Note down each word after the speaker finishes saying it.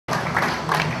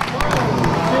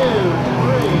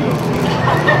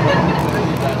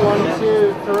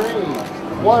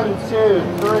1,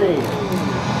 2, 3.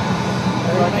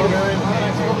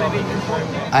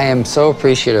 I am so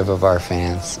appreciative of our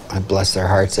fans. I bless their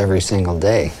hearts every single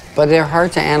day. But they're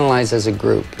hard to analyze as a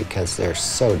group because they're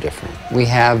so different. We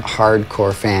have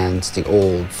hardcore fans, the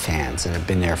old fans that have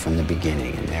been there from the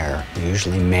beginning, and they're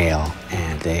usually male,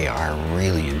 and they are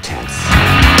really intense.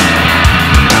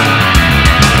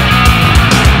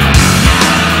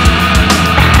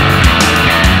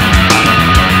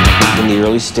 In the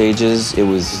early stages, it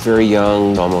was very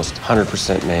young, almost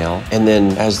 100% male. And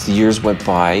then as the years went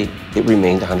by, it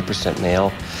remained 100%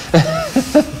 male.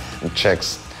 The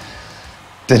chicks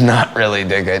did not really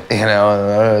dig it, you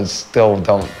know. I still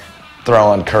don't throw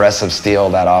on Caress of Steel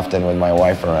that often with my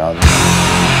wife around.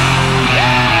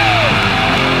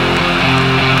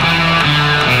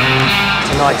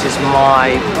 Tonight is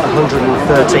my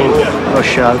 113th Rush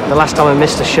show. The last time I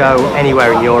missed a show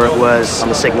anywhere in Europe was on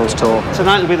the Signals tour.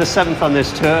 Tonight will be the 7th on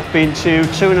this tour. Been to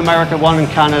 2 in America, 1 in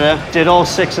Canada. Did all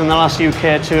 6 in the last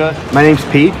UK tour. My name's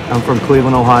Pete. I'm from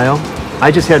Cleveland, Ohio. I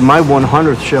just had my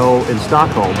 100th show in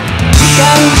Stockholm. You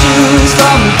can choose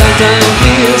from thousand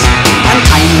years, and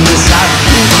I'm the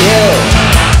Southern kill.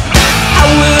 I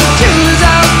will choose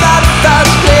out that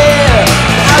fast clear.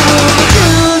 I will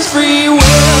choose free will.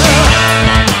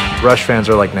 Rush fans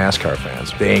are like NASCAR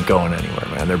fans. They ain't going anywhere,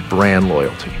 man. They're brand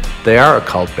loyalty. They are a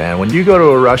cult band. When you go to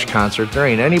a Rush concert, there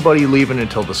ain't anybody leaving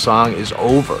until the song is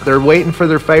over. They're waiting for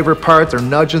their favorite part. They're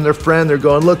nudging their friend. They're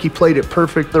going, look, he played it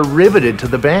perfect. They're riveted to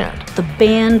the band. The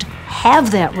band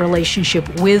have that relationship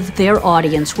with their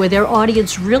audience, where their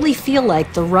audience really feel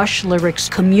like the Rush lyrics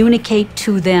communicate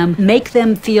to them, make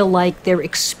them feel like their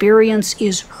experience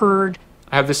is heard.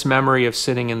 I have this memory of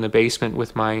sitting in the basement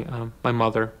with my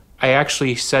mother. I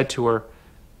actually said to her,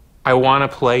 I want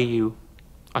to play you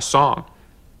a song.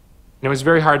 And it was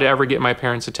very hard to ever get my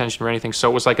parents' attention or anything,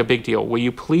 so it was like a big deal. Will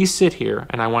you please sit here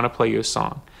and I want to play you a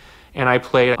song? And I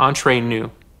played Entre Nous,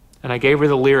 and I gave her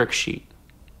the lyric sheet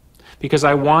because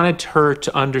I wanted her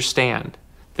to understand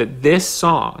that this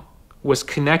song was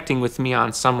connecting with me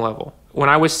on some level. When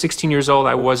I was 16 years old,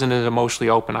 I wasn't as emotionally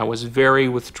open. I was very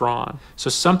withdrawn. So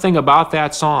something about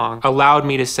that song allowed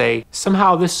me to say,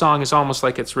 somehow this song is almost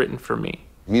like it's written for me.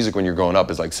 Music when you're growing up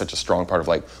is like such a strong part of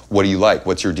like, what do you like?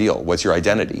 What's your deal? What's your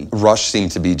identity? Rush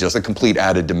seemed to be just a complete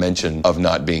added dimension of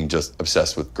not being just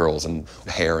obsessed with girls and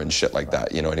hair and shit like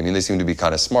that. You know what I mean? They seem to be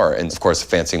kind of smart. And of course,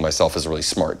 fancying myself as a really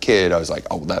smart kid, I was like,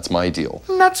 oh, that's my deal.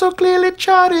 Not so clearly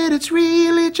charted, it's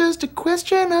really just a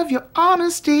question of your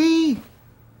honesty.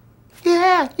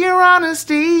 Yeah, your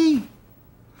honesty.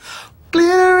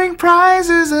 Glittering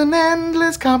prizes and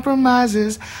endless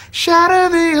compromises shatter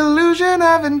the illusion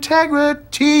of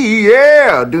integrity.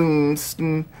 Yeah, doom.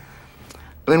 And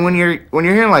when you're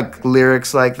hearing like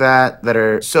lyrics like that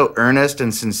are so earnest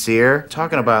and sincere,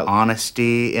 talking about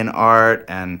honesty in art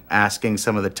and asking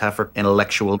some of the tougher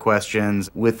intellectual questions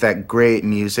with that great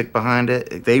music behind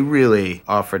it, they really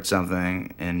offered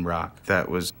something in rock that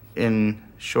was in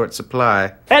short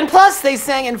supply. And plus, they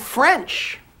sang in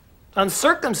French. On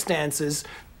Circumstances,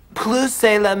 plus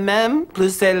c'est la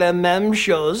même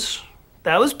chose.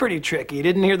 That was pretty tricky. You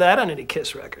didn't hear that on any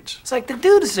Kiss records. It's like the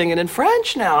dude is singing in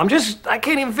French now. I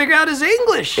can't even figure out his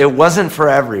English. It wasn't for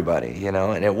everybody, you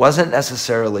know, and it wasn't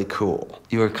necessarily cool.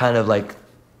 You were kind of like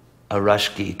a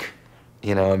Rush geek,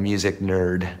 you know, a music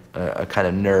nerd, a kind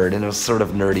of nerd, and it was sort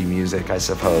of nerdy music, I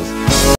suppose.